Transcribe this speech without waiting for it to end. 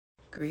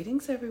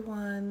Greetings,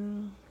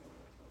 everyone.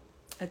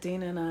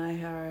 Adina and I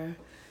are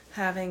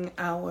having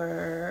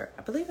I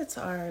believe it's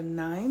our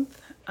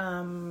ninth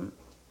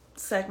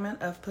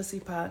segment of Pussy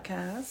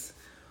Podcast.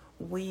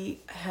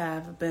 We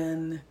have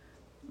been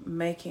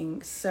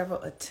making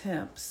several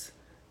attempts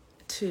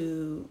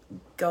to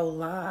go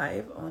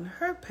live on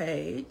her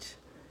page,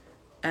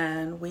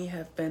 and we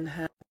have been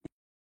having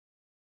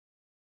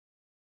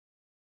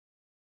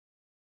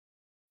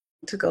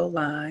to go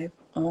live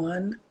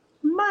on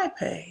my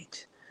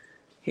page.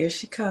 Here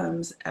she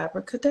comes.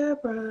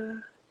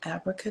 Abracadabra,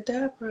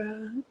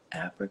 abracadabra,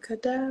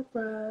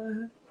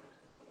 abracadabra.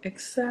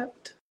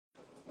 Accept.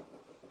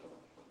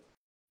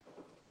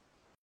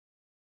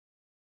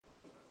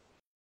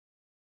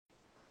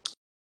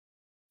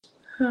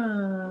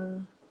 Huh.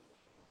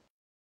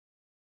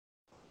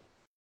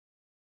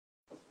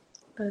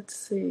 Let's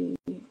see.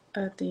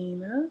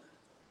 Adina.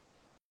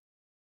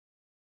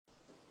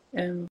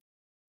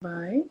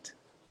 Invite.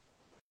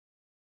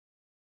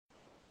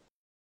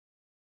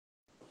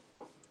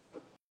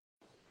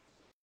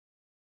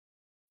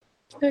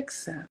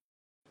 Accept.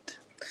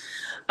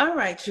 All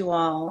right, you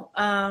all.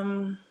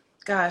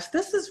 Gosh,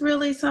 this is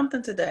really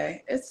something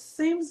today. It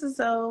seems as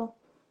though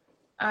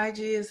IG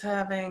is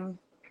having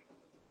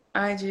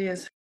IG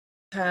is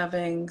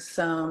having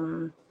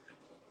some.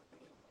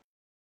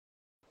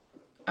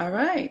 All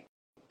right.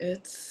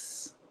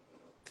 It's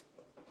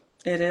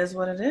it is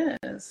what it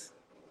is.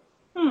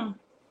 Hmm.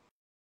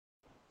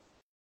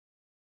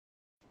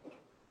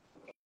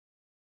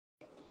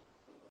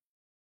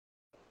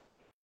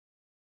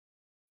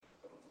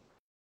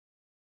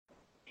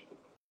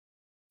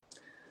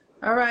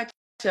 All right,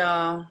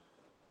 y'all.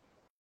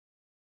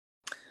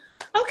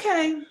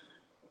 Okay.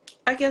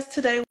 I guess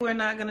today we're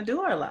not going to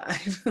do our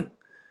live.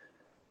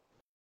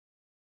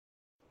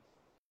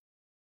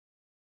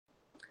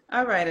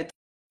 All right,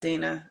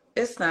 Adina.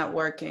 It's not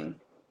working.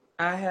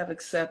 I have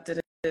accepted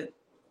it.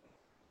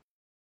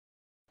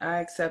 I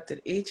accept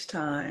it each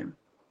time.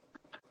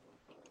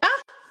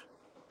 Ah!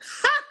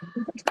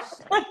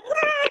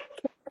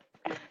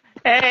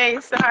 Hey,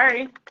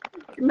 sorry.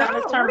 No, Trying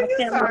to what turn are my you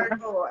camera sorry around.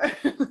 for?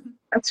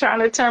 I'm trying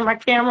to turn my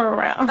camera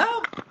around.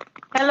 Oh,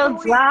 Hello,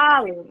 we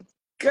darlings.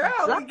 girl,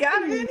 we got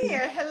her in Darlings.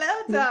 here.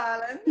 Hello,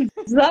 darling.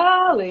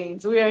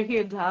 Darlings. We are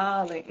here,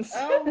 darlings.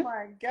 Oh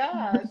my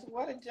gosh,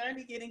 what a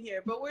journey getting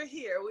here. But we're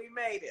here. We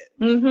made it.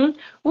 Mm-hmm.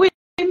 We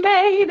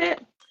made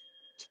it.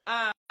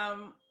 And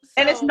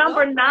it's So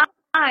number welcome.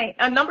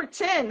 9. Number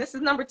 10. This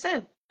is number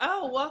 10.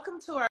 Oh, welcome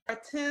to our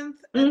 10th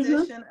Mm-hmm.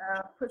 edition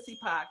of Pussy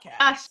Podcast.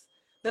 Ashe.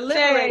 The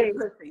Liberated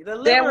Pussy.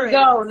 The There we Liberated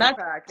go. Pussy Not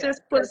Podcast.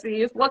 just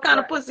pussy. What kind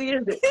of Right. pussy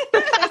is it?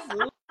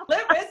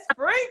 It's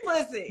free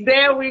pussy.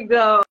 There we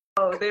go.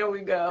 There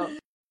we go.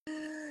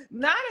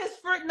 Not as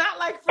free, not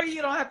like free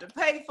you don't have to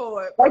pay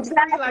for it, but free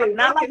Exactly. like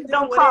Not it like can it do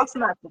don't what cost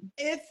nothing.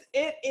 it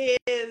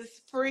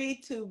is free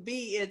to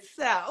be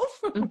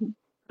itself.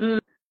 Mm-hmm.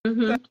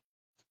 Mm-hmm.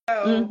 So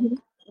Mm-hmm.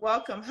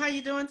 welcome. How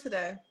you doing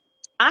today?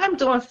 I'm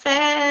doing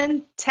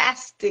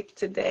fantastic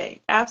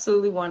today.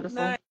 Absolutely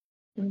wonderful.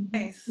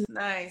 Nice, Hmm.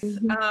 nice.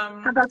 Hmm.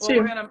 How about Well, we're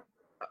you? gonna.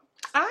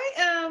 I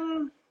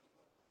am.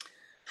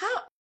 How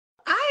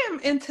I am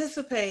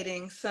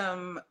anticipating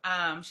some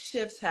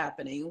shifts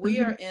happening. We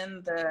Hmm. are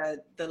in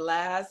the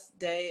last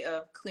day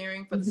of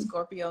clearing for the Hmm.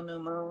 Scorpio new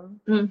moon.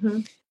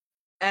 Hmm.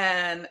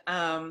 And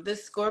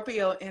this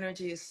Scorpio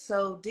energy is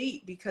so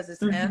deep because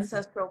it's Hmm.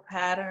 ancestral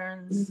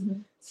patterns,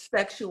 Hmm.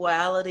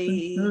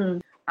 sexuality, Hmm.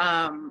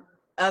 um,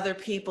 other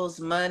people's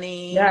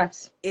money.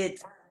 Yes.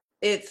 It's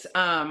it's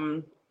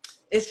um,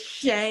 it's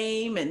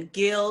shame and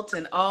guilt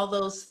and all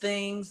those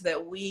things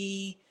that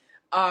we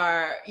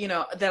are,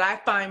 that I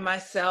find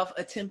myself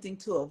attempting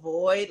to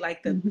avoid,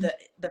 like Hmm.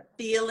 the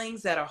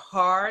feelings that are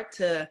hard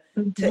to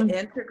Hmm.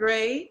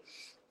 integrate.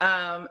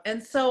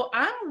 And so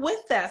I'm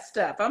with that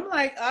stuff. I'm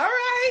like, all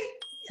right.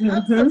 So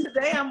Hmm.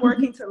 today I'm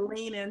working to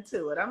lean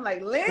into it. I'm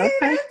like, lean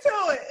Okay.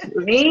 into it.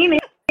 Lean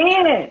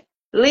in.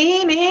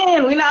 Lean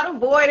in. We're not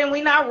avoiding.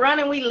 We're not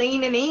running. We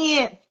leaning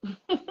in.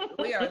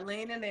 We are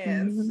leaning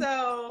in. Hmm.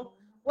 So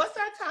what's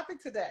our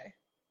topic today?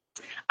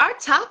 Our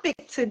topic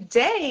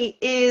today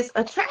is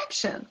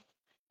attraction.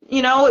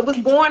 It was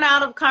born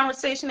out of a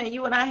conversation that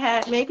you and I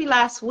had maybe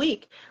last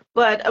week,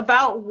 but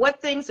about what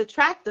things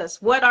attract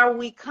us. What are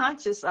we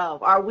conscious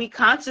of? Are we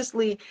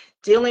consciously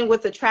dealing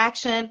with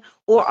attraction,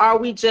 or are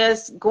we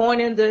just going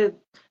in the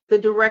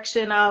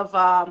direction of,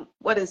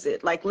 what is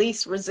it, like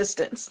least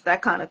resistance,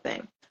 that kind of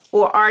thing?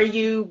 Or are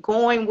you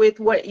going with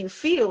what you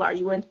feel? Are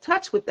you in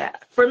touch with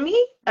that? For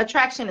me,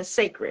 attraction is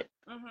sacred.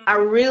 I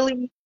Mm-hmm.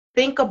 really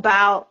think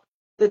about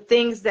the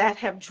things that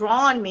have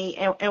drawn me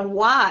and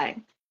why,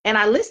 and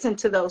I listen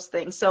to those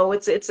things. So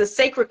it's a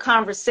sacred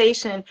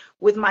conversation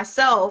with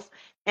myself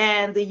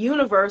and the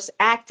universe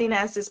acting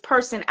as this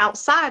person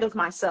outside of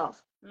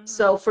myself. Mm-hmm.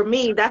 So for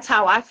me, that's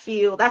how I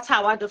feel. That's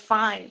how I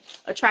define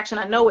attraction.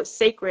 I know it's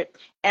sacred,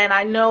 and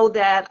I know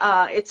that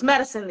it's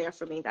medicine there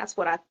for me. That's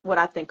what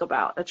I think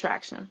about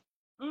attraction.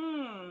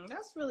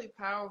 That's really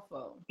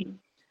powerful.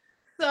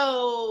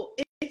 So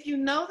if if you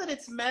know that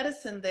it's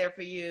medicine there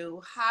for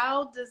you,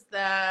 how does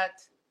that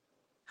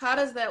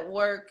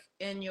work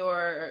in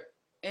your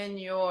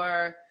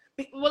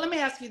well, let me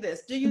ask you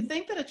this. Do you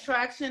think that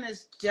attraction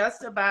is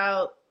just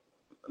about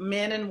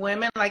men and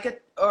women, like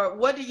it, or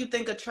what do you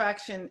think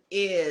attraction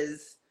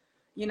is?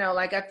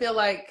 Like I feel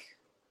like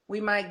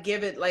we might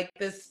give it like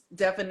this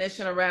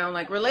definition around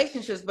like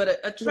relationships, but Yeah,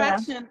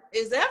 attraction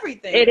is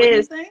everything, it wouldn't you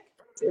is. think?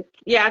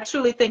 Yeah, I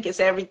truly think it's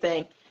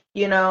everything.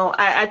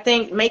 I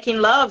think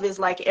making love is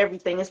like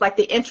everything. It's like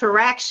the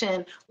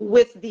interaction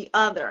with the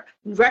other,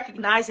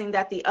 recognizing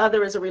that the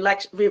other is a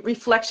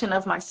reflection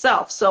of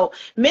myself. So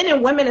men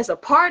and women is a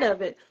part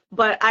of it,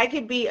 but I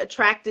could be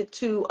attracted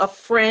to a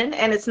friend,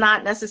 and it's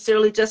not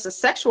necessarily just a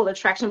sexual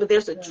attraction, but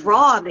there's a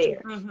draw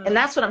there. And Mm-hmm.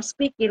 that's what I'm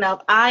speaking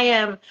of. I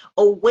am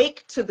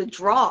awake to the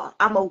draw.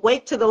 I'm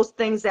awake to those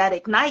things that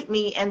ignite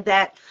me and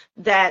that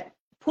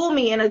pull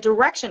me in a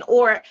direction,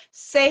 or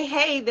say,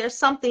 hey, there's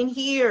something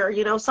here,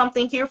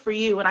 something here for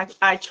you. And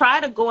I try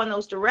to go in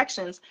those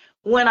directions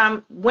when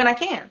I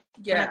can.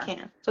 Yeah.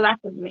 So that's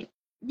what I mean.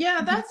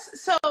 Yeah,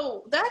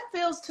 that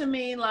feels to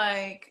me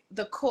like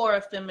the core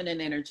of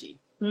feminine energy.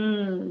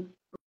 Mm.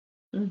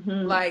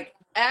 Mm-hmm. Like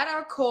at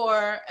our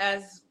core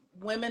as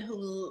women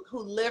who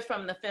live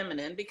from the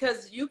feminine,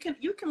 because you can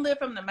live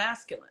from the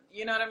masculine,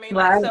 you know what I mean?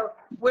 Like, Right. so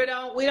we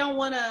don't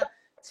want to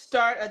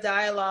start a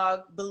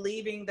dialogue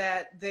believing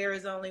that there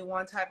is only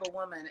one type of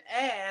woman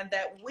and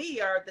that we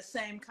are the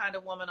same kind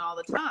of woman all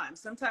the time.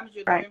 Sometimes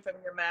you're Right. living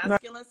from your Right.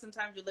 masculine,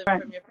 sometimes you're living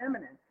Right. from your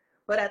feminine,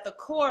 but at the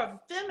core of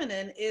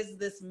feminine is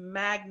this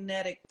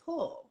magnetic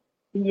pull.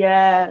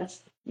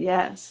 Yes.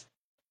 Yes.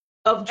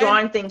 Of And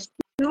drawing things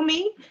to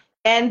me,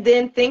 and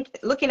then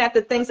looking at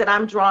the things that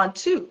I'm drawn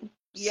to.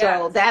 So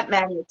yes, that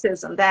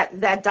magnetism,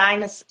 that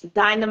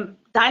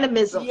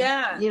dynamism,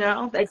 yes.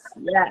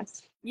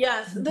 yes.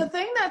 Yes, the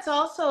thing that's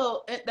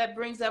also that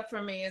brings up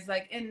for me is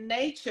like in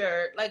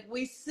nature, like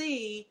we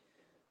see,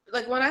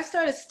 like when I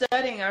started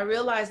studying, I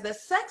realized that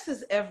sex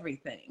is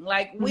everything.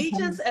 Like we Mm-hmm.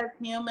 just as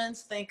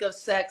humans think of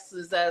sex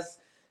as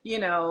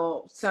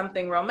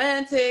something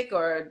romantic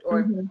or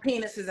Mm-hmm.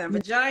 penises and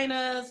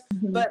vaginas,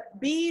 Mm-hmm. but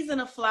bees in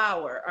a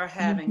flower are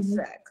having Mm-hmm.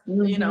 sex,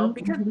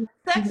 because Mm-hmm.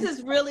 sex Mm-hmm.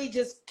 is really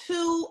just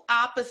two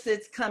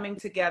opposites coming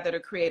together to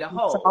create a That's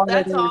whole. all it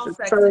That's is. all It's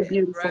sex so is,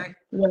 beautiful. right?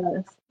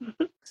 Yes.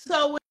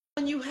 So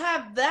when you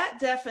have that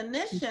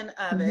definition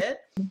of Mhm, it,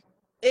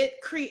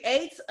 it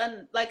creates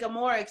like a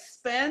more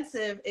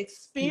expansive mhm,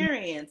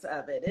 experience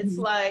of it. It's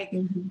mhm, like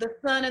mhm, the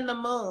sun and the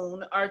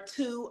moon are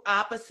two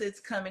opposites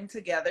coming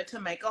together to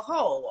make a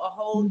whole. A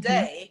whole mhm,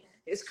 day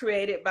is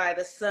created by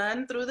the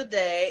sun through the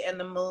day and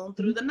the moon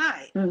through the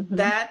night. mhm.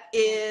 That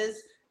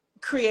is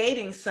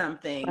creating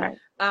something. Right.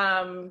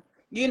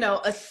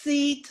 A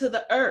seed to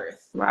the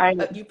earth.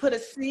 Right. You put a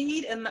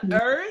seed in the Mhm,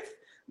 earth,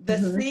 the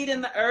mhm. seed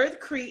in the earth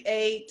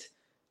create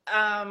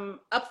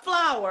a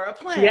flower, a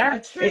plant, Yeah. a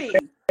It's tree.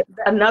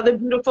 another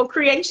beautiful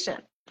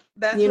creation.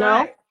 That's you know,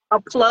 right. a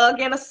plug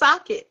and a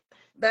socket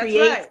That's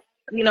creates,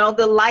 right.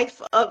 the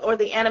life of, or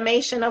the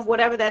animation of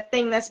whatever that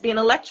thing that's being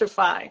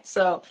electrified.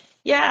 So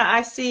yeah,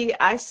 I see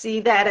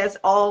that as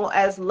all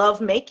as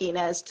love making,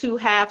 as two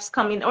halves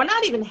coming, or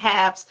not even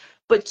halves,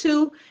 but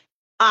two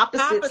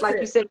opposites, like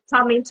you Opposite. said,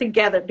 coming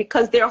together,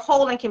 because they're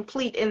whole and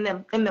complete in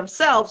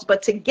themselves,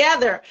 but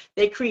together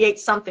they create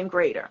something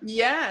greater.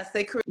 Yes,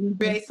 they Hmm.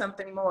 create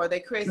something more. They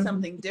create Hmm.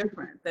 something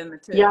different than the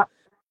two. Yeah.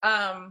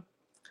 Um,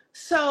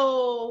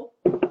 so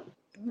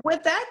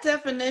with that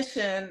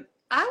definition,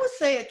 I would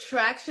say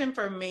attraction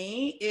for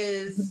me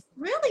is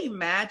really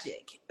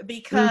magic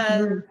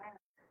because Hmm.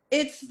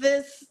 it's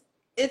this,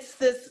 it's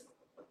this,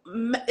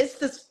 it's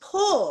this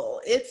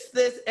pull. It's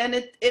this, and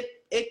it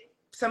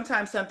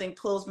sometimes something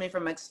pulls me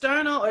from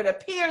external, or it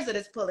appears that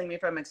it's pulling me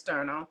from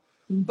external,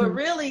 but Hmm.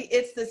 really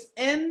it's this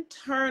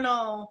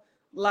internal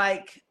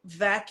like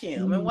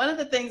vacuum. And Hmm. one of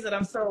the things that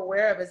I'm so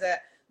aware of is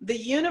that the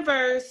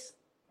universe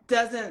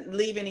doesn't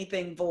leave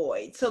anything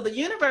void. So the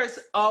universe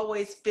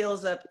always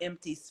fills up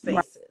empty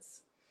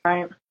spaces.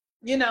 Right.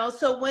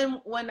 So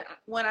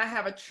when I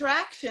have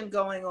attraction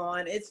going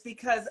on, it's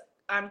because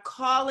I'm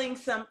calling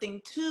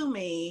something to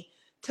me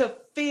to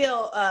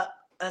fill up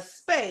a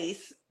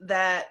space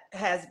that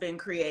has been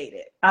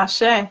created.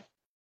 Ashe.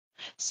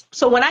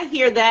 So when I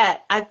hear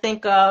that, I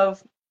think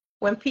of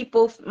when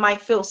people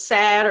might feel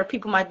sad, or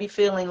people might be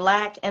feeling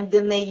lack, and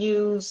then they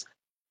use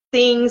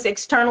things,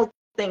 external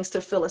things,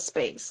 to fill a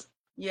space.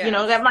 That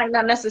Yes. might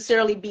not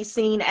necessarily be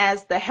seen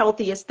as the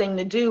healthiest thing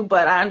to do,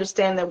 but I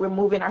understand that we're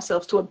moving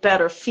ourselves to a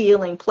better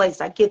feeling place.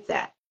 I get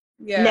that.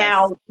 Yes.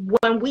 Now,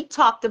 when we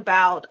talked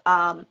about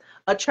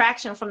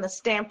attraction from the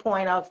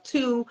standpoint of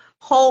two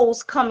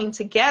wholes coming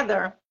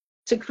together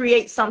to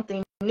create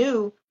something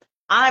new,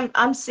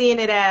 I'm seeing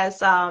it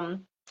as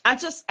I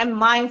just am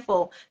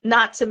mindful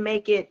not to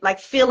make it like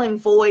filling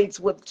voids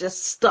with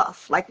just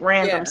stuff, like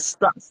random Yeah.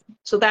 stuff.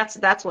 So that's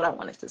what I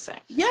wanted to say.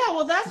 Yeah,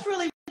 well, that's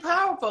really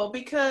powerful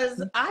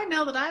because I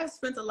know that I have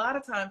spent a lot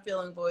of time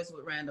filling voids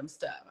with random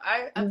stuff.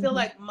 I feel Mm-hmm.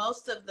 like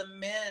most of the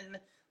men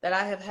that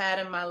I have had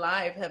in my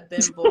life have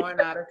been born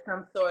out of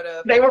some sort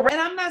of, They were and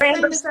I'm not saying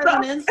random this as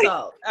an stuff.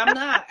 insult. I'm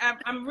not.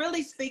 I'm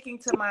really speaking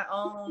to my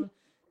own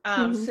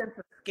Mhm. sense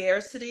of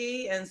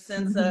scarcity and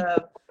sense Mhm.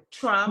 of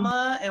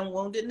trauma and Mhm.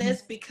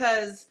 woundedness,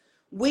 because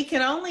we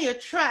can only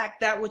attract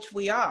that which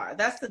we are.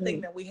 That's the thing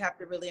Mhm. that we have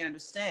to really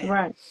understand.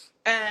 Right.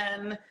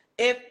 And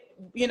if,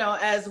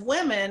 as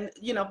women,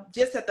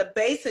 just at the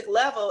basic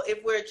level,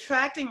 if we're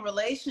attracting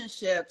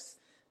relationships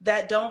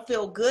that don't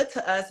feel good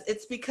to us,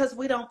 it's because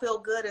we don't feel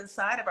good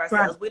inside of Right.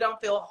 ourselves. We don't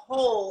feel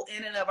whole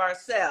in and of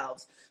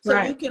ourselves. So you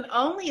Right. can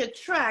only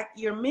attract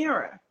your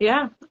mirror.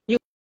 Yeah. You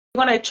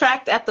want to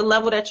attract at the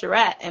level that you're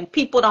at, and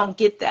people don't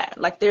get that.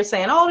 Like they're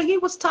saying, "Oh, he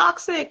was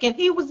toxic, and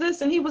he was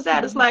this, and he was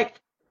that." It's like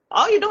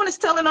all you're doing is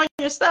telling on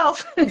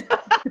yourself.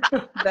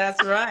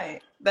 That's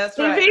right. That's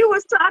If right. he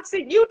was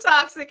toxic, you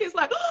toxic. It's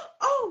like,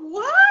 oh,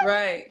 what?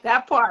 Right.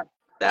 That part.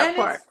 That And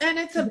part.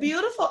 it's a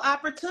beautiful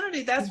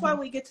opportunity. That's why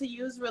we get to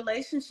use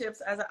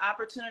relationships as an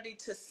opportunity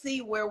to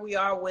see where we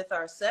are with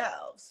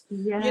ourselves.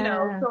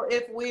 Yeah. So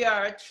if we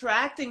are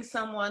attracting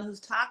someone who's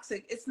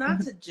toxic, it's not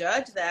Mhm. to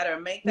judge that or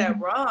make that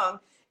Mhm. wrong.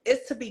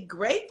 It's to be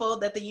grateful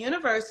that the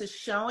universe is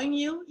showing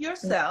you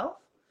yourself,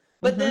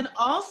 but Mhm. then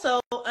also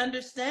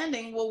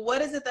understanding, well,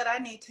 what is it that I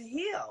need to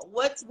heal?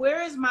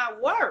 Where is my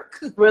work?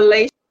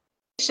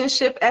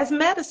 Relationship as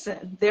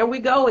medicine. There we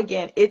go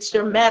again. It's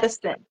your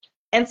medicine.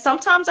 And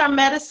sometimes our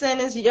medicine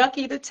is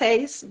yucky to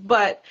taste,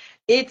 but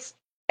it's,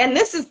 and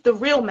this is the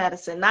real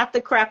medicine, not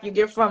the crap you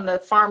get from the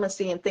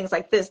pharmacy and things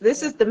like this.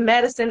 This Yeah. is the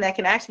medicine that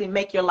can actually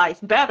make your life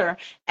better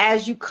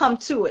as you come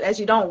to it, as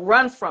you don't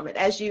run from it,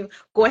 as you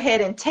go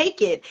ahead and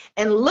take it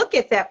and look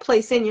at that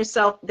place in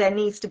yourself that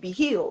needs to be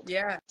healed.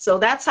 Yeah. So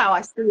that's how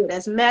I see it,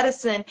 as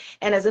medicine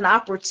and as an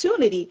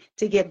opportunity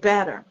to get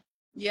better.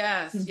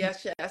 Yes, Mhm.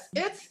 yes,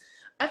 yes.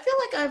 I feel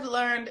like I've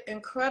learned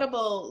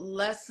incredible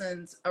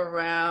lessons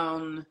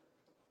around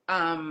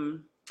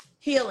um,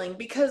 healing,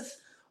 because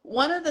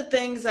one of the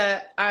things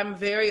that I'm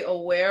very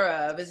aware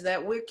of is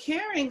that we're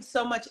carrying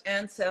so much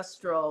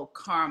ancestral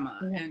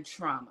karma Yeah. and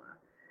trauma,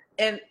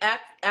 and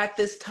at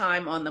this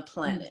time on the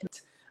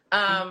planet.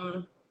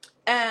 Um,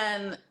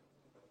 and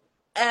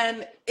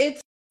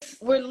it's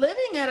we're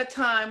living at a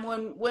time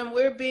when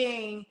we're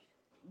being,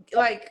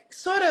 like,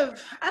 sort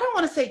of, I don't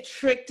want to say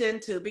tricked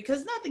into,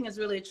 because nothing is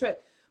really a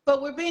trick,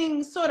 but we're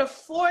being sort of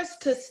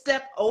forced to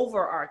step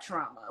over our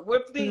trauma.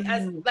 We're being,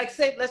 as, Mhm. like,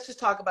 say, let's just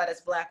talk about as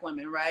Black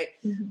women, right?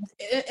 Mhm.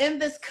 In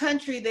this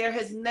country, there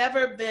has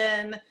never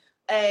been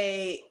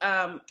a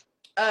um,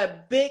 a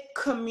big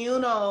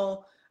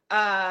communal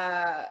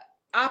uh,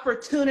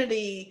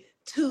 opportunity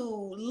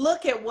to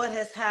look at what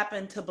has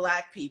happened to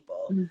Black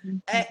people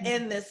Mhm. Mhm.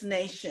 in this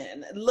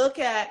nation. Look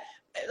at,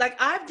 like,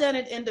 I've done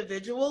it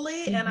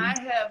individually, and Mhm. I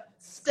have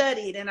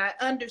studied and I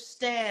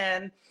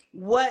understand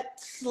what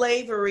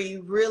slavery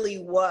really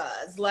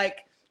was.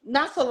 Like,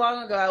 not so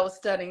long ago, I was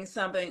studying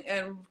something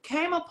and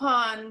came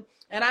upon,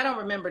 and I don't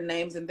remember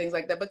names and things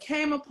like that, but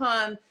came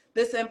upon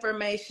this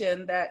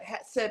information that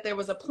said there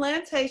was a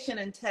plantation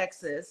in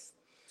Texas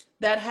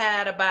that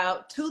had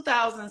about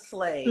 2,000 Mhm.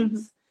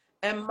 slaves,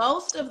 and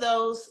most of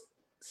those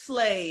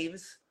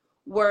slaves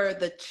were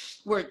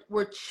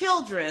were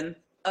children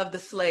of the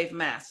slave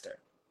master.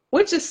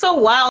 Which is so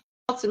wild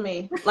to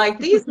me. Like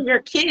these are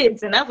your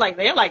kids, and I'm like,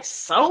 they're like,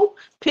 so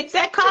pick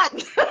that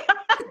cotton.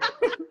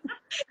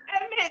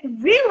 That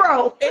meant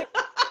zero. It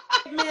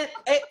meant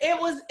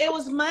it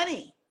was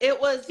money. It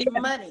was Yeah.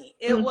 money.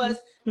 It Mhm. was,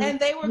 and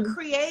they were Mhm.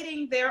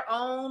 creating their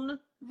own.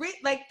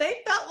 Like,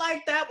 they felt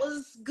like that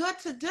was good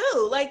to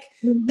do. Like,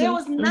 there Mhm.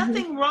 was Mhm.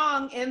 nothing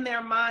wrong in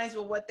their minds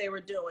with what they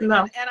were doing, and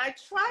No. I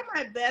try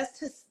my best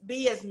to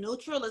be as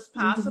neutral as Mhm.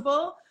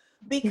 possible,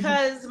 Mhm.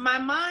 because my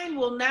mind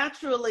will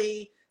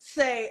naturally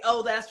say,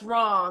 "Oh, that's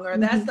wrong," or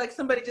 "That's," Mhm. like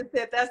somebody just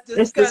said, "That's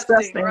It's disgusting,"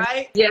 disgusting.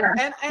 right? Yeah.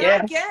 And I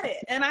Yeah. get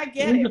it, and I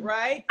get it, Mhm.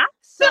 right? I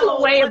feel a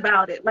So way when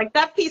about it. Like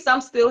that piece,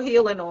 I'm still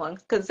healing on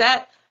because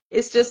that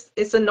it's just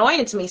it's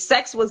annoying to me.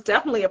 Sex was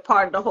definitely a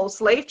part of the whole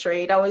slave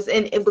trade. I was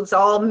in it was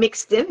all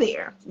mixed in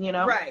there, you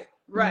know. Right,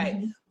 right.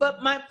 Mm-hmm.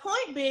 But my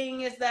point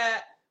being is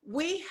that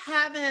we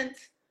haven't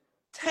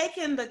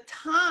taken the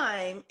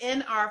time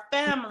in our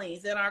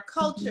families, in our Mm-hmm.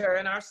 culture,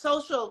 in our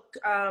social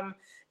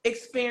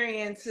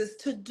experiences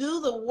to do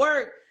the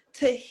work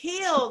to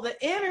heal the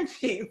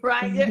energy,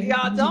 right?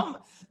 Y'all Mm-hmm.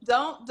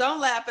 don't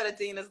laugh at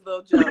Adina's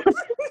little jokes.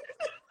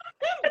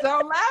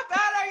 Don't laugh at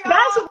her,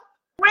 That's y'all.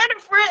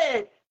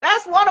 Winifred.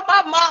 That's one of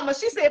my mamas.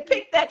 She said,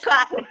 pick that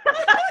cotton.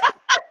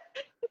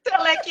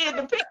 Tell that kid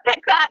to pick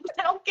that cotton.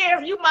 I don't care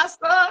if you my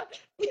son.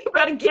 You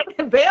better get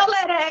bail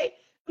that hay.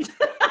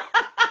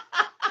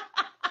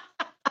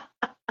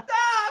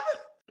 Stop.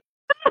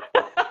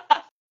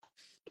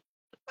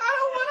 I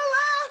don't want to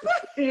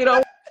laugh. You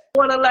don't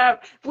want to laugh.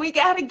 We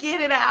got to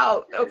get it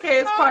out. Okay,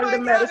 it's Oh part of my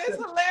the God, it's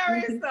medicine.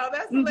 hilarious Mhm. though.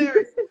 That's Mhm.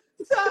 hilarious.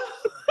 So,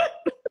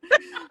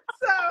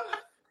 so,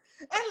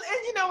 and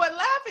you know what?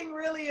 Laughing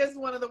really is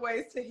one of the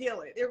ways to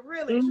heal it. It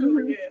really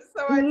truly Mhm. is.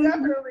 So I Mhm.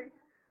 definitely,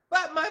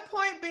 but my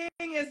point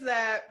being is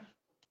that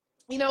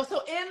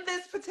so in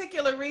this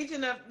particular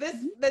region of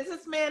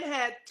this man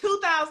had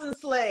 2,000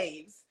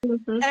 slaves,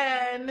 Mm-hmm.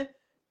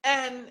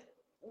 and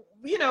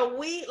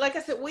we, like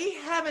I said, we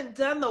haven't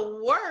done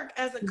the work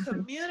as a Mm-hmm.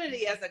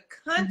 community, as a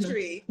Mm-hmm.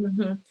 country,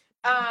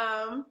 Mm-hmm.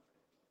 um,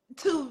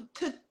 to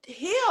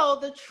heal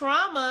the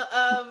trauma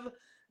of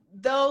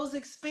those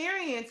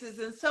experiences.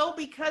 And so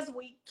because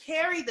we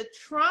carry the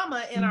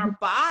trauma in our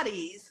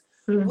bodies,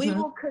 we Mm-hmm.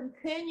 will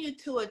continue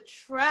to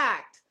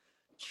attract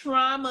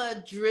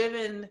trauma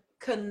driven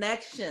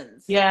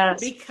connections Yes,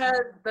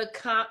 because the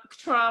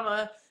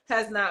trauma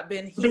has not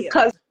been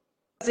because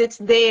healed. it's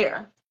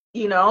there,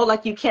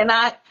 like you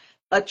cannot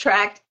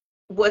attract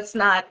what's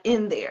not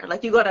in there.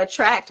 Like you're going to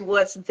attract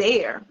what's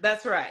there.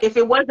 That's right. If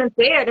it wasn't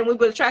there, then we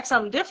would attract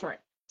something different.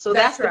 So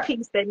that's That's the right.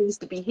 piece that needs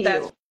to be That's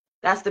healed.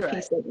 That's the right.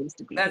 piece that needs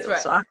to be That's healed.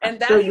 right. So I And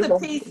feel that's you the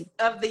piece wholeheartedly.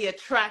 of the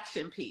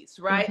attraction piece,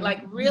 right?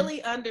 Like Mm-hmm.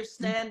 really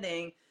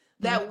understanding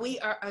Mm-hmm. that we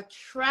are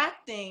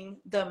attracting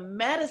the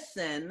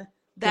medicine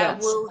that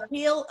Yes. will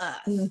heal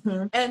us.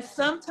 Mm-hmm. And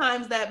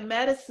sometimes that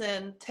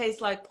medicine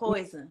tastes like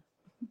poison.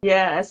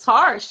 Yeah, it's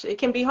harsh. It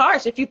can be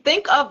harsh. If you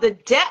think of the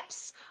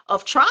depths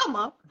of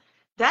trauma,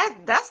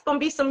 that's gonna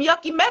be some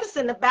yucky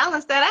medicine to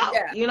balance that out,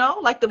 Yeah.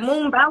 like the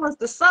moon balanced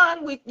the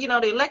sun, the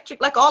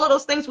electric, like all of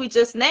those things we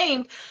just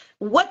named.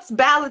 What's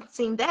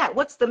balancing that?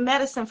 What's the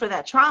medicine for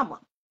that trauma?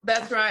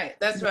 That's right.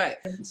 That's right.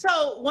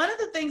 So one of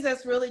the things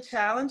that's really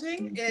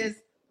challenging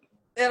is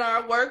in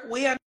our work,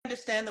 we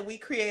understand that we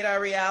create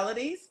our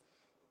realities.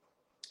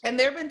 And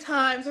there have been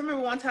times, I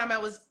remember one time I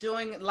was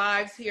doing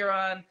lives here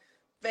on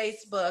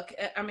Facebook,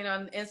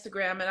 on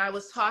Instagram, and I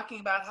was talking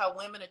about how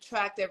women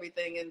attract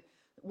everything. And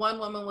one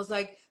woman was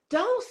like,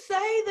 don't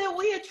say that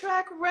we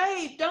attract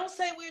rape. Don't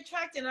say we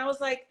attract it. And I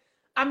was like,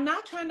 I'm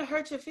not trying to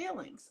hurt your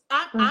feelings.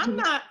 I'm Mm-hmm.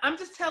 not, I'm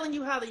just telling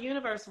you how the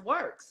universe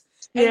works.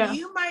 And Yeah.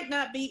 you might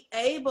not be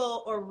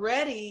able or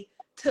ready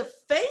to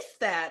face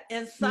that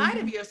inside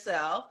of Mm-hmm.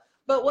 yourself.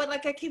 But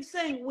like I keep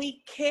saying,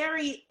 we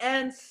carry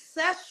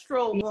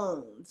ancestral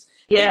wounds.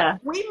 Yeah.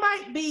 We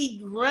might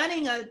be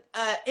running a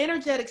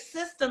energetic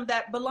system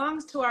that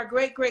belongs to our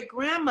great great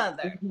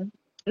grandmother, Mm-hmm.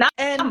 Not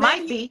and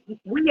might maybe be.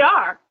 We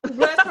are.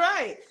 that's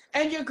right.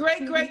 And your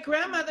great Mm-hmm. great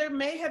grandmother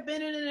may have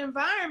been in an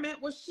environment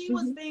where she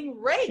was Mm-hmm. being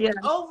Yeah. raped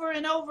over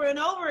and over and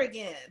over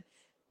again.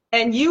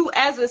 And you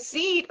as a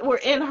seed were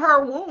in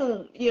her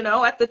womb,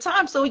 at the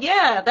time. So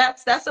yeah,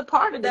 that's a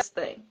part of this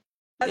thing.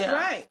 That's Yeah.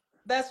 right.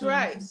 That's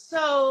right. Mm-hmm.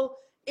 So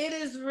it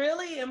is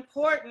really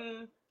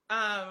important.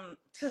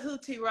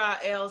 Tahuti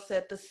Ra'el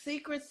said, the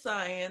secret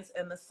science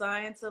and the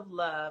science of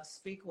love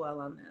speak well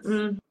on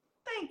this.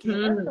 Thank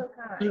you. That's Mm-hmm. so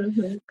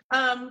kind.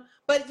 Mm-hmm.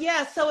 But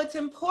yeah, so it's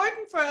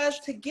important for us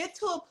to get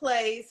to a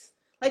place,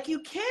 like you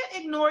can't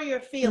ignore your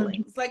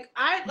feelings.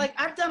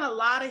 I've done a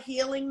lot of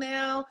healing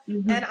now,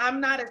 Mm-hmm. and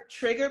I'm not as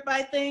triggered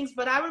by things,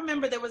 but I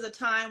remember there was a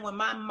time when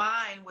my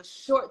mind was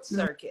short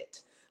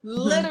circuit,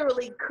 Mm-hmm.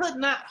 literally could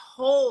not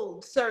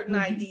hold certain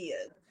Mm-hmm.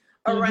 ideas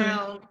Mm-hmm.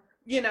 around,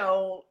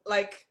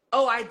 like,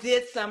 oh, I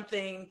did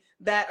something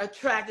that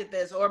attracted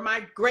this, or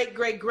my great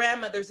great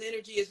grandmother's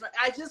energy is right.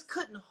 I just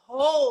couldn't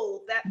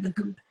hold that, the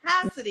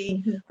capacity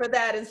Mm-hmm. for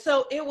that. And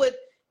so it would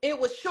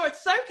short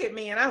circuit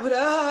me, and I would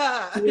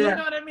you Yeah.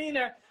 know what I mean?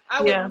 Or I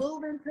would Yeah.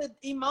 move into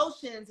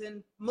emotions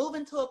and move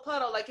into a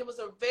puddle, like it was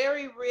a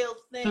very real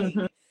Mm-hmm.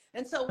 thing.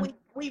 And so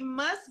we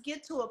must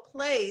get to a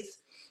place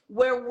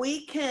where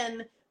we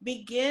can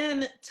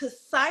begin to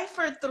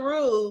cipher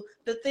through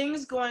the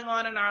things going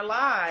on in our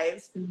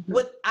lives Mm-hmm.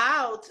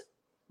 without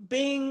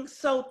being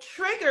so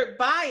triggered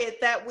by it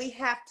that we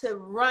have to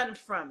run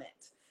from it.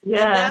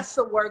 And that's Yes.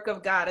 the work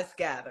of Goddess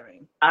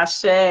Gathering.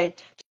 Ashe.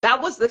 That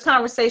was the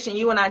conversation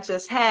you and I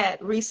just had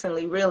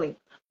recently, really,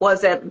 was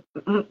that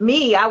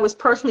I was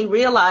personally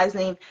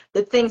realizing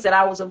the things that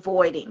I was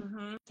avoiding,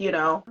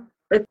 Mm-hmm.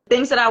 the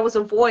things that I was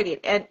avoiding.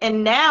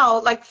 And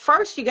now, like,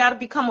 first you got to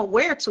become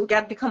aware to it,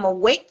 got to become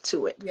awake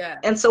to it. Yeah.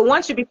 And so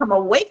once you become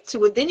awake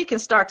to it, then you can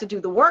start to do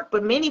the work.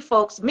 But many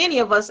folks, many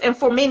of us, and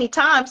for many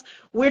times,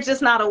 we're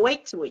just not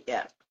awake to it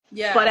yet.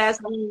 Yes. But as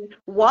we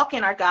walk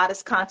in our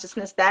goddess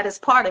consciousness, that is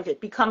part of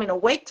it, becoming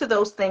awake to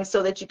those things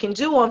so that you can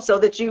do them, so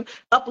that you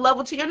up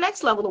level to your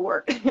next level of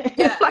work.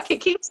 Yes. Like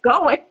it keeps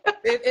going.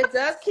 It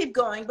does keep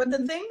going. But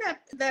the thing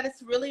that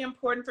is really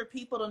important for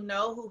people to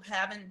know who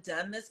haven't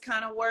done this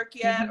kind of work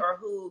yet, or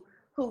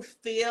who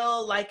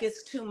feel like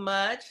it's too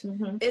much,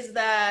 is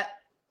that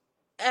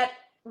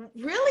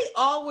really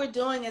all we're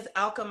doing is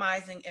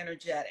alchemizing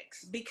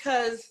energetics,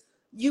 because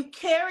you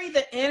carry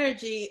the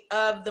energy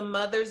of the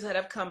mothers that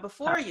have come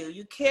before you.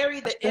 You carry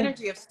the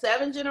energy of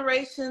 7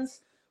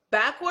 generations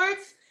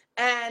backwards,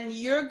 and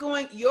your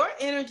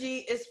energy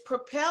is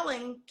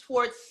propelling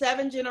towards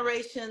 7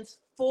 generations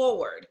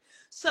forward.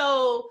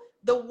 So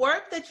the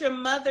work that your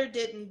mother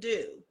didn't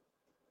do,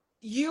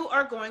 you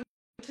are going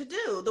to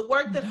do. The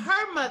work that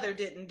her mother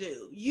didn't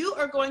do, you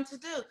are going to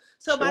do.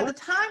 So by the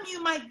time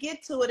you might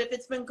get to it, if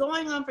it's been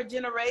going on for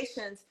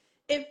generations,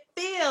 it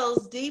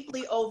feels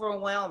deeply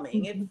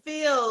overwhelming. It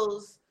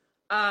feels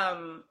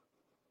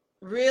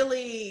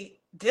really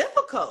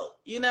difficult,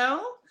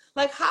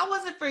 Like, how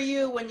was it for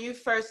you when you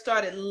first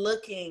started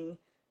looking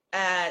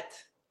at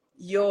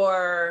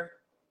your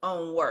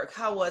own work?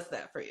 How was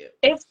that for you?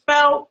 It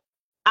felt,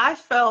 I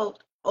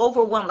felt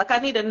overwhelmed. Like I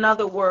need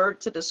another word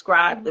to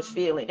describe the Mm-hmm.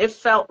 feeling. It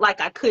felt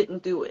like I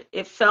couldn't do it.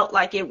 It felt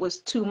like it was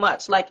too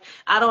much. Like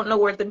I don't know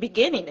where the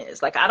beginning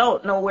is. Like I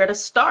don't know where to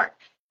start.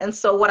 And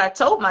so what I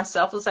told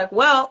myself was like,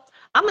 well,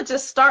 I'm gonna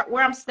just start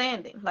where I'm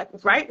standing, like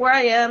right where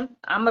I am.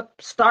 I'm gonna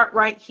start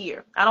right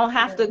here. I don't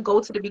have Yeah. to go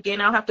to the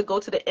beginning. I don't have to go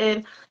to the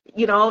end.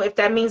 You know, if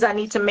that means I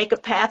need to make a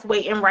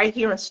pathway in right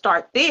here and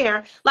start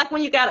there, like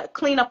when you gotta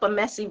clean up a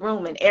messy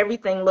room and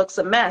everything looks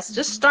a mess,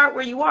 just Mm-hmm. start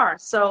where you are.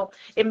 So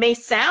it may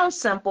sound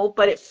simple,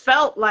 but it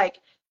felt like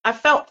I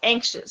felt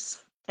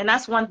anxious. And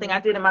that's one thing I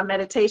did in my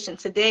meditation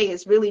today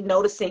is really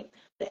noticing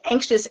the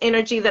anxious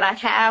energy that I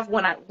have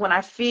when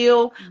I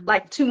feel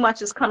like too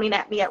much is coming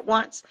at me at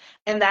once.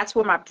 And that's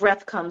where my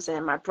breath comes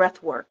in, my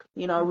breath work,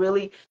 you know,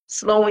 really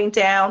slowing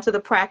down to the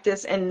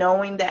practice and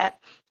knowing that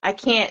I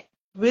can't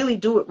really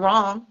do it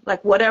wrong.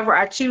 Like whatever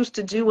I choose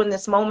to do in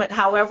this moment,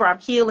 however I'm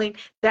healing,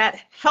 that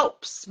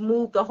helps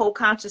move the whole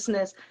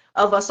consciousness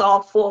of us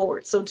all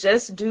forward. So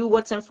just do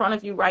what's in front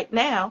of you right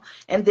now.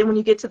 And then when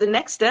you get to the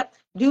next step,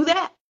 do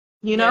that,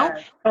 you know,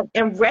 Yeah.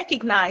 and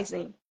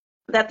recognizing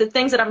that the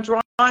things that I'm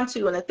drawn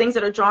to and the things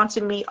that are drawn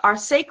to me are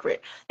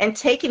sacred, and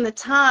taking the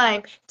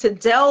time to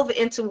delve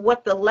into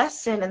what the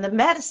lesson and the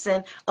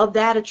medicine of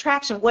that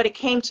attraction, what it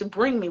came to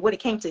bring me, what it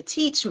came to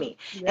teach me.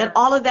 And Yeah.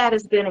 all of that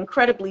has been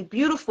incredibly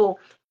beautiful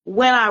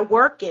when I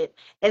work it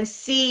and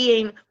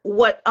seeing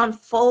what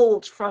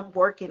unfolds from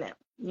working it,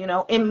 you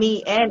know, in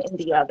me and in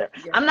the other.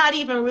 Yeah. I'm not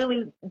even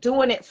really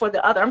doing it for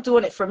the other. I'm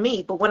doing it for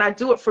me. But when I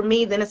do it for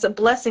me, then it's a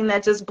blessing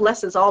that just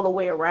blesses all the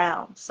way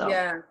around. So.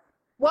 Yeah.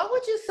 What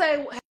would you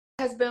say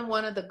has been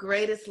one of the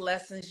greatest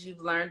lessons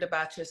you've learned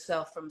about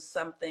yourself from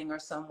something or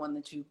someone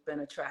that you've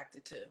been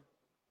attracted to?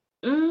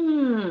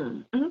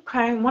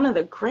 Okay, one of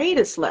the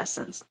greatest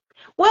lessons.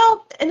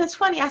 Well, and it's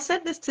funny, I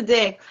said this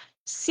today,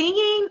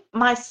 seeing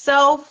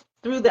myself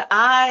through the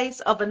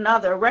eyes of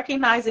another,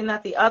 recognizing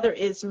that the other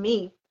is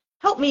me,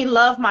 helped me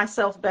love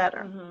myself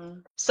better. Mm-hmm.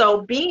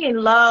 So being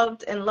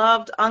loved and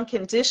loved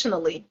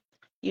unconditionally,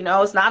 you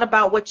know, it's not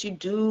about what you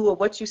do or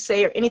what you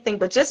say or anything,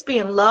 but just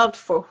being loved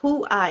for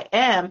who I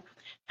am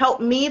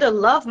helped me to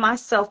love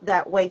myself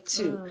that way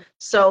too.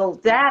 So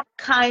that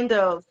kind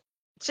of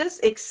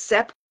just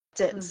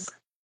acceptance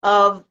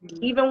of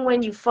even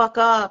when you fuck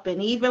up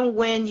and even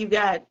when you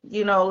got,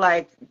 you know,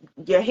 like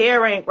your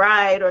hair ain't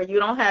right or you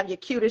don't have your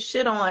cutest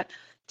shit on,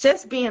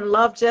 just being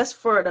loved just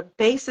for the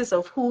basis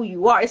of who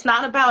you are. It's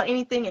not about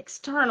anything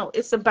external.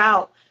 It's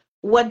about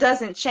what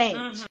doesn't Mm-hmm.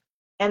 change.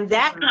 And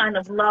that kind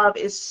of love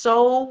is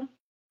so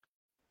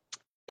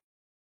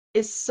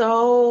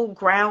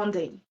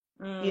grounding,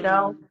 you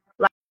know?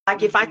 Mm-hmm.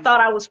 Like if I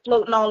thought I was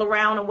floating all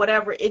around or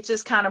whatever, it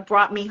just kind of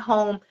brought me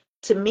home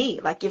to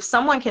me. Like if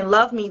someone can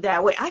love me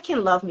that way, I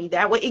can love me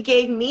that way. It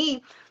gave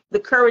me the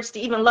courage to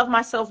even love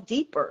myself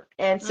deeper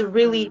and to Mm-hmm.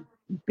 really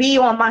be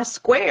on my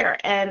square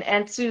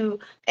and to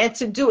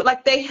do it.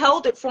 Like they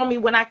held it for me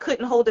when I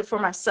couldn't hold it for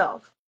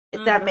myself,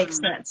 if that makes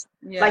Mm-hmm. sense.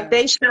 Like Yes.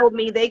 they showed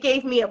me, they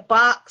gave me a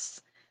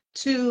box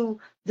to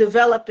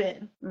develop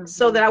in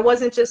so Mm-hmm. that I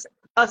wasn't just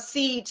a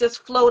seed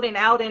just floating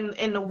out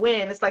in the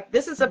wind. It's like,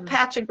 this is a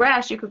patch of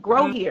grass you could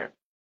grow here.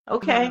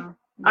 Okay.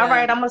 Mm-hmm. All Yeah.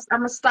 right, I'm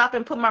gonna stop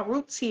and put my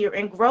roots here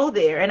and grow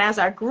there. And as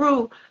I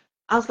grew,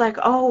 I was like,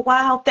 oh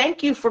wow,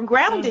 thank you for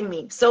grounding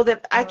me so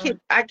that I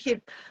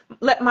could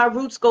let my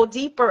roots go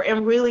deeper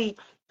and really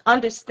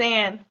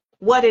understand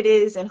what it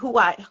is and who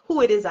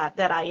it is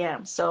that I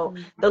am. So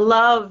the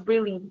love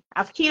really,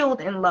 I've healed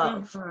in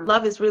love. Mm-hmm.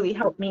 Love has really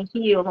helped me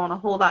heal on a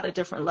whole lot of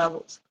different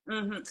levels.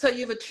 Mm-hmm. So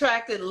you've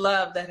attracted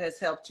love that has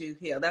helped you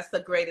heal. That's the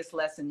greatest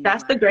lesson you've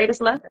That's the learned.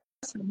 greatest lesson.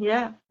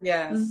 Yeah.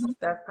 Yes, Hmm.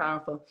 that's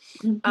powerful.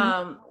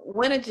 Hmm.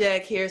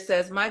 Winnijeg here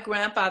says, my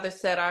grandfather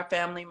said our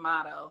family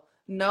motto,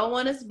 no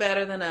one is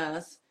better than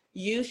us.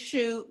 You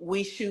shoot,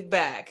 we shoot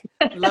back.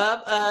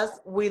 Love us,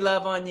 we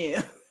love on you.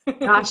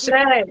 I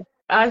say,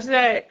 I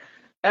say,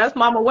 that's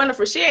Mama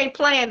Winifred. She ain't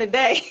playing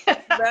today.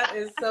 That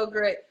is so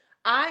great.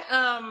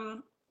 I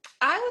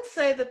would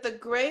say that the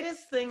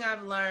greatest thing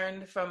I've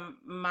learned from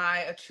my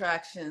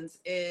attractions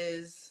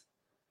is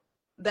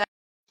that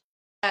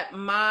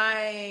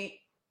my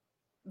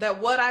that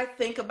what I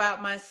think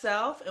about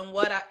myself and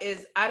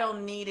I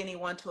don't need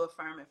anyone to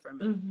affirm it for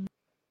me. Hmm.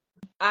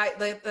 I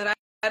like that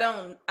I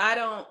don't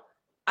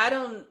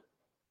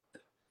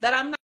that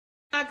I'm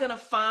not gonna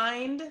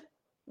find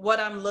what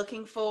I'm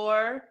looking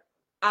for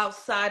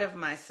outside of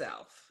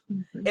myself.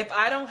 Hmm. If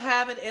I don't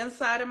have it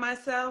inside of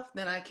myself,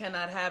 then I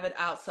cannot have it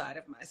outside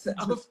of Hmm.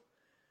 myself.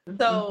 Hmm.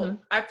 So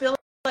I feel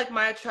like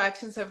my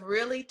attractions have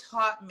really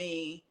taught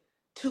me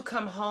to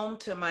come home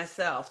to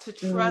myself, to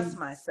trust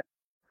myself,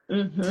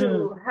 Hmm.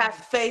 to have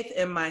faith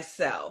in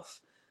myself,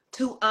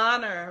 to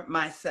honor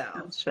myself,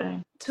 That's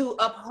right. to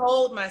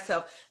uphold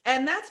myself.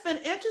 And that's been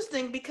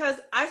interesting because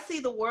I see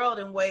the world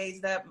in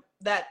ways that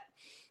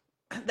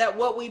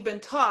what we've been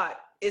taught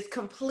is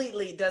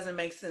completely doesn't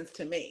make sense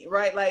to me,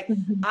 right? Like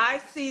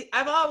Mhm.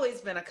 I've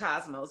always been a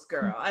cosmos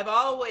girl. I've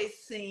always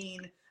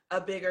seen a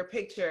bigger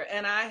picture,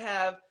 and I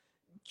have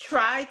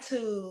tried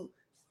to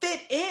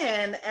fit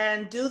in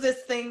and do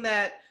this thing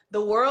that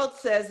the world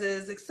says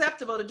is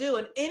acceptable to do.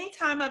 And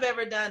anytime I've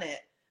ever done it,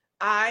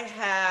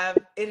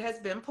 it has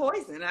been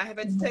poison. I have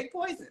had to Mhm. take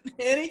poison.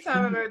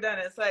 Anytime I've Mhm. ever done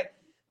it, it's like,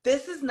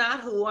 this is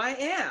not who I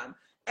am.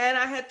 And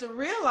I had to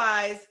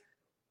realize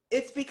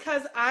it's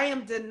because I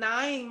am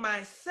denying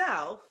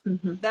myself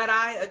Mhm. that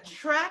I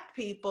attract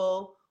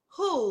people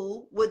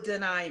who would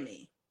deny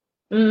me.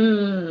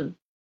 Mm.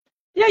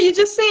 Yeah, you're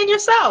just seeing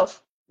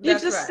yourself. You're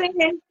That's just right.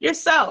 seeing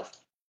yourself.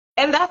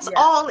 And that's Yeah.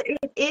 all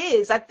it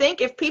is. I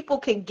think if people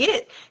could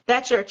get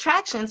that your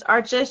attractions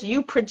are just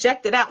you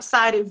projected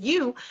outside of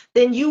you,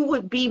 then you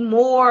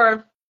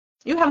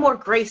have more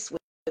grace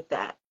with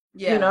that.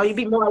 You'd Yes.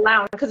 be more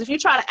allowing. Because if you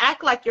try to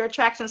act like your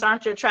attractions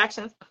aren't your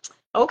attractions,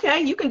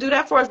 okay, you can do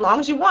that for as long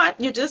as you want.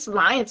 You're just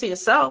lying to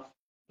yourself.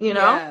 You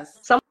know, Yes.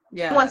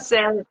 someone Yes.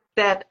 said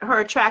that her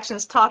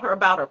attractions taught her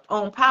about her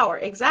own power.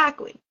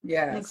 Exactly.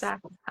 Yes.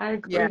 Exactly. I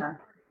agree. Yeah.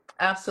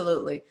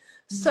 Absolutely.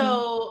 Mhm.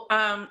 So,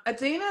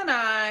 Adina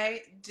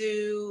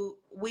and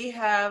we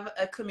have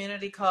a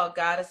community called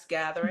Goddess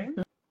Gathering.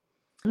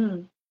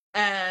 Mhm.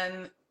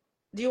 And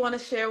do you want to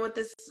share what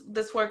this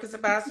work is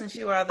about, since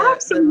you are the lead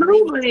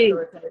Absolutely.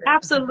 facilitator?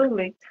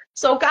 Absolutely.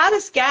 So,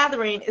 Goddess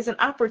Gathering is an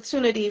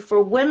opportunity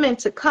for women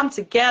to come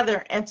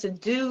together and to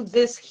do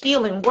this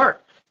healing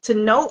work, to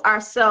know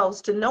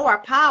ourselves, to know our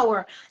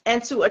power,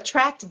 and to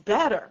attract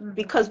better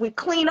because we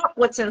clean up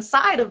what's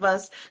inside of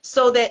us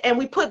and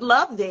we put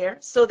love there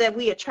so that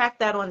we attract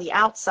that on the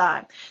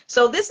outside.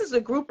 So, this is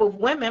a group of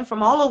women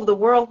from all over the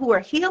world who are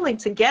healing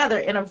together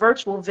in a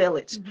virtual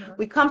village. Mm-hmm.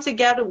 We come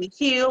together, we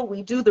heal,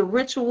 we do the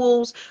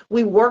rituals,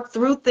 we work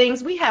through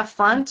things, we have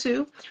fun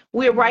too.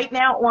 We're Mm-hmm. right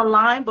now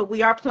online, but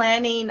we are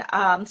planning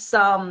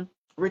some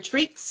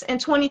retreats in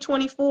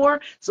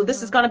 2024. So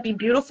this is Mm-hmm. going to be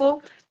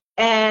beautiful.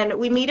 And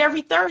we meet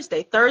every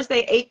Thursday.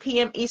 Thursday, 8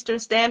 p.m. Eastern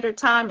Standard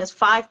Time is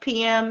 5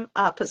 p.m.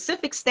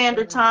 Pacific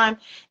Standard Mm-hmm. Time.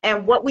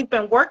 And what we've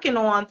been working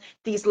on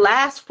these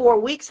last 4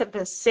 weeks have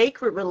been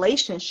sacred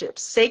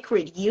relationships,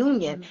 sacred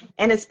union. Mm-hmm.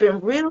 And it's been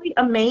really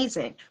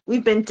amazing.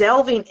 We've been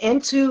delving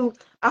into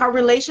our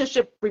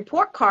relationship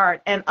report card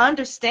and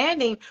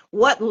understanding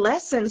what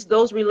lessons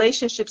those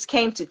relationships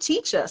came to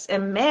teach us.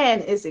 And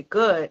man, is it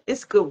good.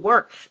 It's good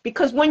work.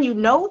 Because when you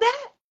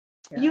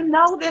Yeah.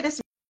 know that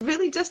it's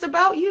really just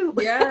about you.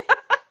 Yes.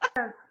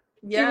 You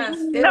Yes.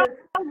 really It know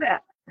is.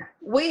 that.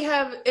 We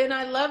have, and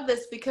I love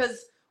this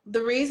because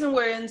the reason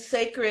we're in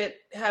sacred,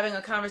 having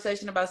a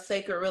conversation about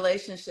sacred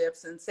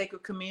relationships and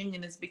sacred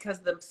communion is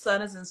because the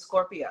sun is in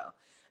Scorpio.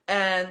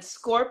 And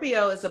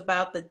Scorpio is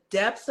about the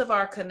depths of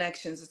our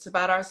connections. It's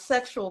about our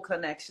sexual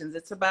connections.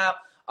 It's about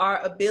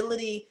our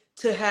ability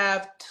to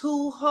have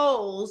two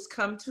wholes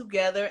come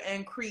together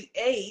and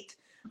create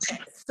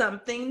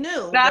something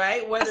new, That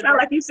right? Whether sounds that,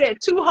 like you said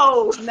two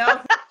hoes.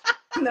 no,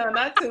 no,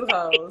 not two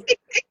hoes,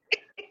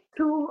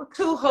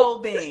 two whole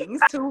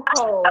beings, two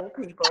whole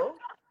people.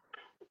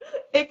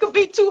 It could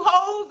be two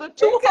hoes or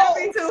two It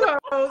could be holes. two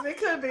hoes. It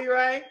could be,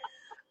 right?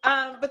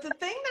 But the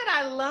thing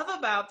that I love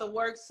about the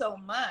work so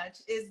much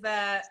is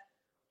that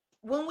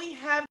when we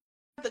have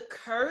the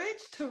courage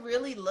to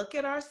really look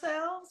at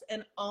ourselves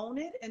and own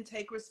it and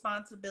take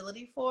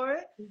responsibility for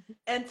it,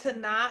 and to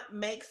not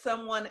make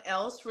someone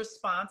else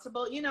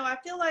responsible. I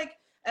feel like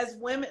as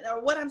women,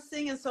 or what I'm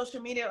seeing in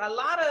social media, a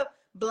lot of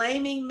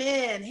blaming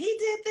men. He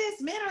did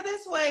this. Men are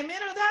this way.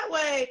 Men are that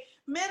way.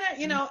 Men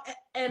are,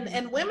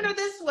 and women are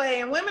this way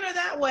and women are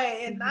that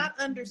way, and not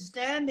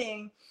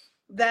understanding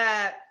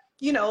that,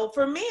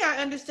 for me, I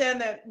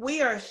understand that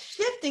we are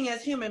shifting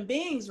as human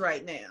beings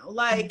right now.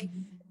 Like,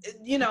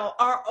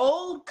 our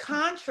old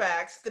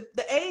contracts,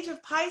 the age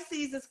of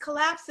Pisces is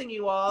collapsing,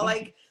 you all.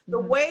 Like, the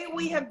way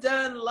we have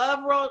done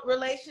love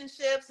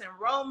relationships and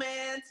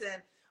romance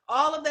and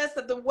all of that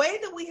stuff, the way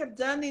that we have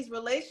done these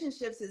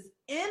relationships is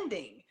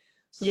ending.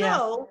 Yeah.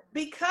 So,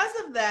 because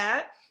of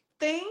that,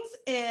 things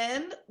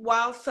end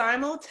while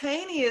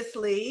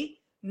simultaneously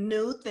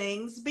new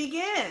things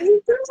begin.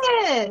 You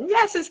did.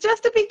 Yes, it's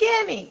just the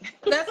beginning.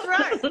 That's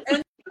right.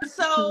 And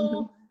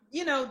so,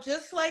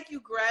 just like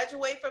you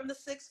graduate from the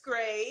sixth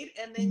grade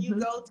and then you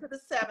Mhm. go to the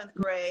seventh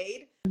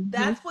grade, Mhm.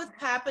 that's what's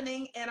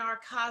happening in our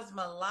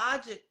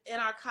cosmology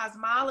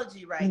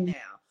right Mhm.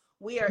 now.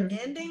 We are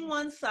ending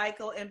one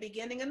cycle and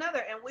beginning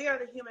another. And we are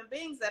the human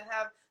beings that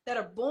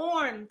are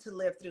born to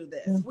live through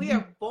this. We Mhm.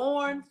 are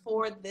born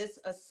for this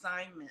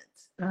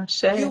assignment. You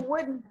Ashe.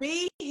 wouldn't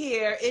be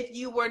here if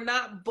you were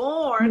not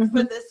born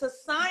for Mhm. this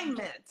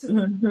assignment.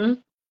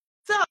 Mhm.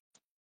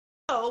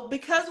 So,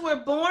 because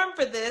we're born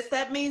for this,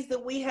 that means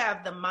that we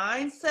have the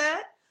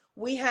mindset,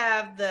 we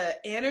have the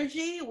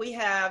energy, we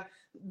have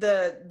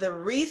the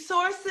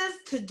resources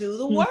to do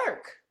the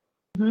work.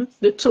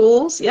 The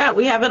tools, yeah,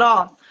 we have it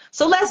all.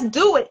 So let's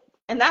do it.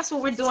 And that's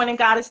what we're doing in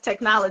Goddess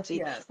Technology.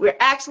 Yes. We're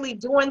actually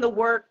doing the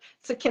work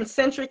to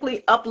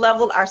concentrically up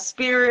level our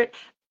spirit,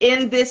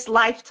 in this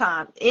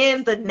lifetime,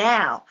 in the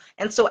now.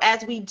 And so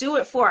as we do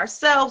it for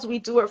ourselves, we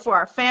do it for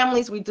our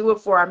families, we do it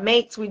for our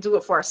mates, we do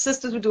it for our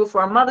sisters, we do it for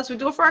our mothers, we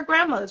do it for our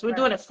grandmothers. We're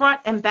doing it front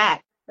and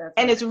back.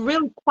 And it's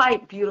really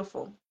quite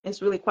beautiful.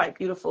 It's really quite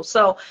beautiful.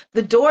 So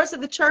the doors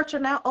of the church are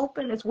now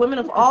open. It's women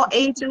of all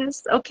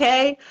ages,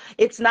 okay?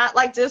 It's not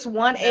like just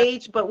one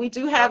age, but we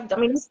do have, I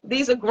mean,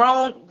 these are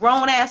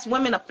grown-ass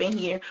women up in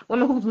here,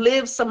 women who've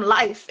lived some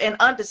life and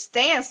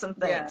understand some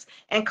things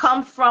and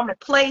come from a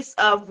place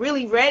of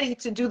really ready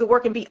to do the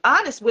work and be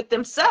honest with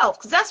themselves,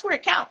 because that's where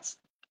it counts.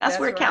 That's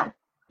where it counts.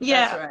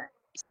 Yeah. That's right.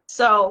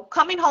 So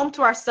coming home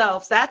to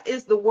ourselves, that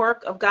is the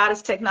work of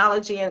Goddess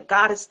Technology and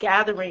Goddess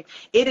Gathering.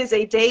 It is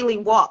a daily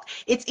walk.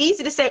 It's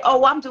easy to say,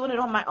 oh, I'm doing it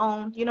on my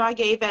own. You know, I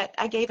gave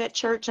at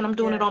church and I'm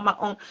doing it on my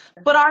own.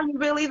 But are you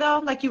really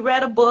though? Like you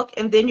read a book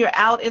and then you're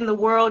out in the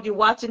world, you're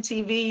watching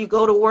TV, you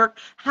go to work.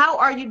 How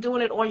are you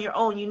doing it on your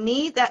own? You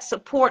need that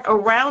support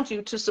around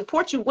you to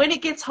support you when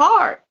it gets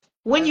hard.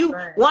 When you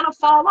want to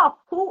fall off,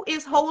 who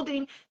is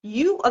holding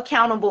you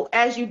accountable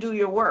as you do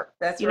your work?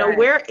 That's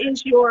where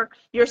is your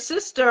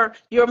sister,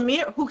 your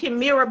mirror, who can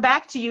mirror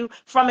back to you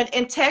from an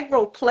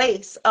integral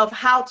place of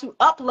how to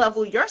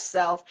up-level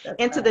yourself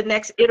into the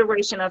next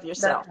iteration of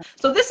yourself.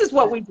 So this is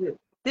what we do.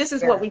 This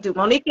is what we do.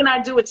 Monique and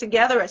I do it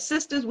together as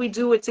sisters. We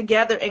do it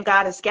together in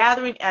Goddess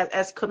Gathering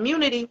as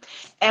community.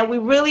 And we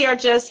really are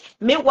just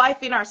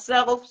midwifing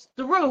ourselves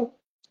through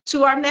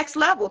to our next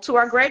level, to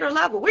our greater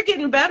level. We're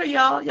getting better,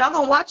 y'all. Y'all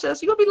gonna watch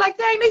us. You're gonna be like,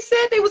 dang, they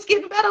said they was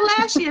getting better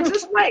last year.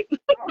 Just wait.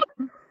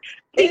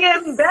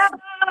 It's better.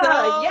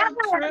 So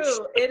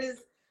true. It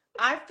is.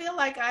 I feel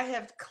like I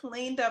have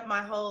cleaned up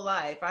my whole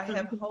life. I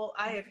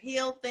have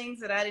healed things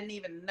that I didn't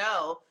even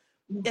know.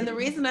 And the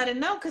reason I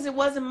didn't know, because it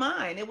wasn't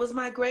mine. It was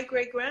my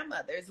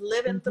great-great-grandmother's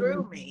living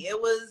through me. It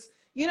was,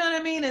 you know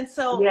what I mean? And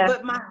so,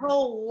 but my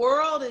whole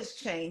world is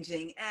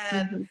changing.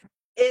 And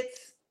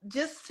it's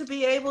just to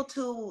be able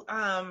to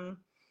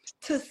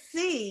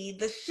see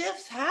the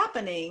shifts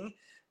happening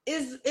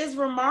is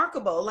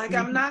remarkable. Like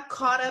I'm not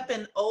caught up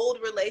in old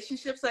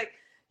relationships. Like,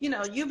 you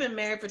know, you've been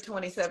married for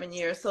 27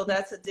 years, so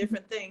that's a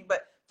different thing.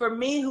 But for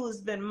me,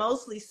 who's been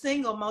mostly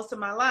single most of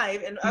my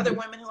life, and other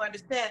women who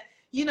understand,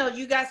 you know,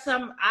 you got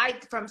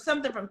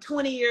something from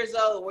 20 years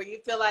old where you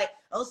feel like,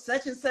 oh,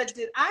 such and such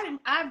did.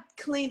 I've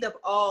cleaned up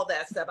all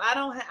that stuff.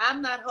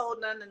 I'm not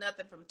holding on to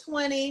nothing from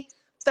 20,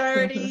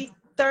 30,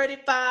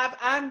 35.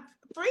 I'm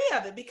free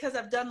of it because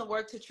I've done the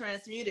work to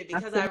transmute it,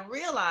 because I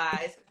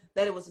realized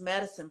that it was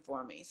medicine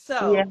for me.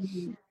 So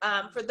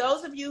for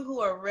those of you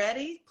who are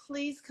ready,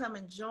 please come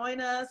and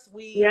join us.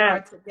 We are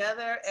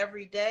together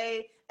every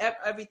day,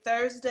 every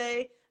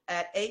Thursday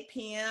at 8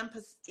 p.m.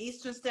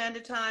 Eastern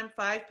Standard Time,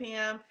 5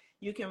 p.m.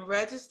 You can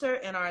register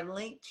in our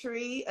link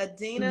tree.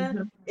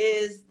 Adina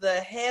is the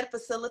head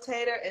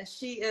facilitator, and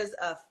she is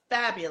a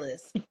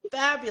fabulous,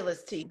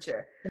 fabulous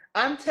teacher.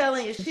 I'm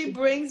telling you, she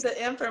brings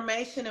the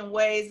information in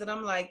ways that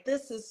I'm like,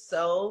 this is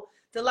so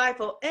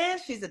delightful. And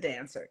she's a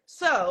dancer.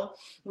 So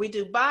we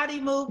do body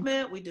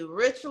movement, we do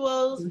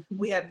rituals,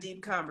 we have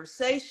deep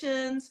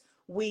conversations,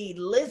 we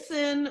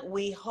listen,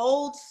 we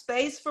hold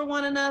space for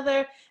one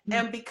another.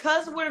 And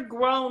because we're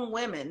grown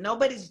women,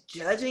 nobody's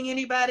judging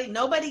anybody,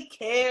 nobody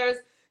cares.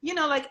 You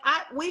know, like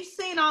we've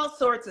seen all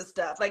sorts of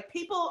stuff. Like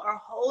people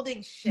are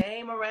holding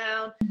shame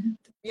around,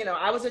 you know,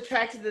 I was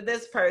attracted to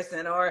this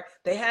person, or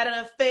they had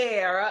an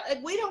affair.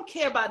 We don't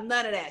care about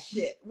none of that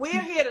shit.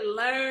 We're here to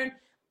learn.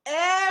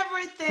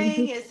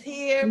 Everything is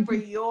here for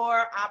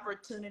your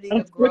opportunity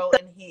to grow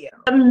and heal.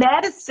 The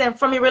medicine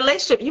from your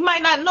relationship. You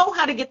might not know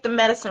how to get the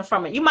medicine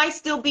from it. You might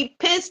still be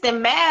pissed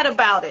and mad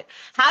about it.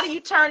 How do you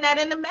turn that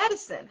into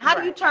medicine? How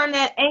do you turn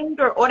that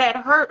anger or that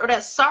hurt or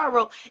that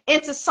sorrow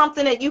into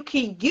something that you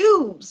can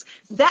use?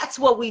 That's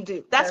what we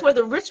do. That's where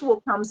the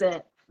ritual comes in.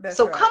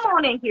 So come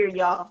on in here,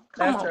 y'all.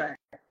 Come on.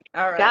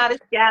 All right. Goddess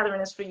Gathering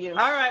is for you.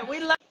 All right. We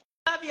love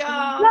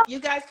y'all. You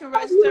guys can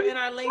register in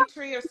our link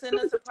tree or send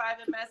us a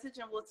private message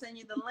and we'll send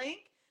you the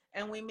link.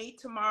 And we meet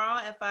tomorrow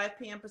at 5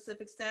 p.m.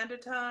 Pacific Standard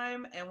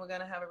Time, and we're going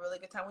to have a really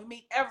good time. We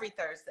meet every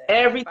Thursday.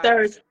 Every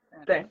Thursday.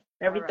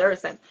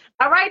 Thursday.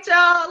 All right,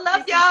 y'all.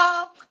 Love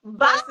y'all.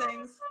 Bye.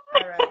 Blessings.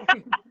 All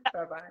right.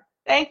 Bye-bye.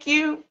 Thank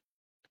you.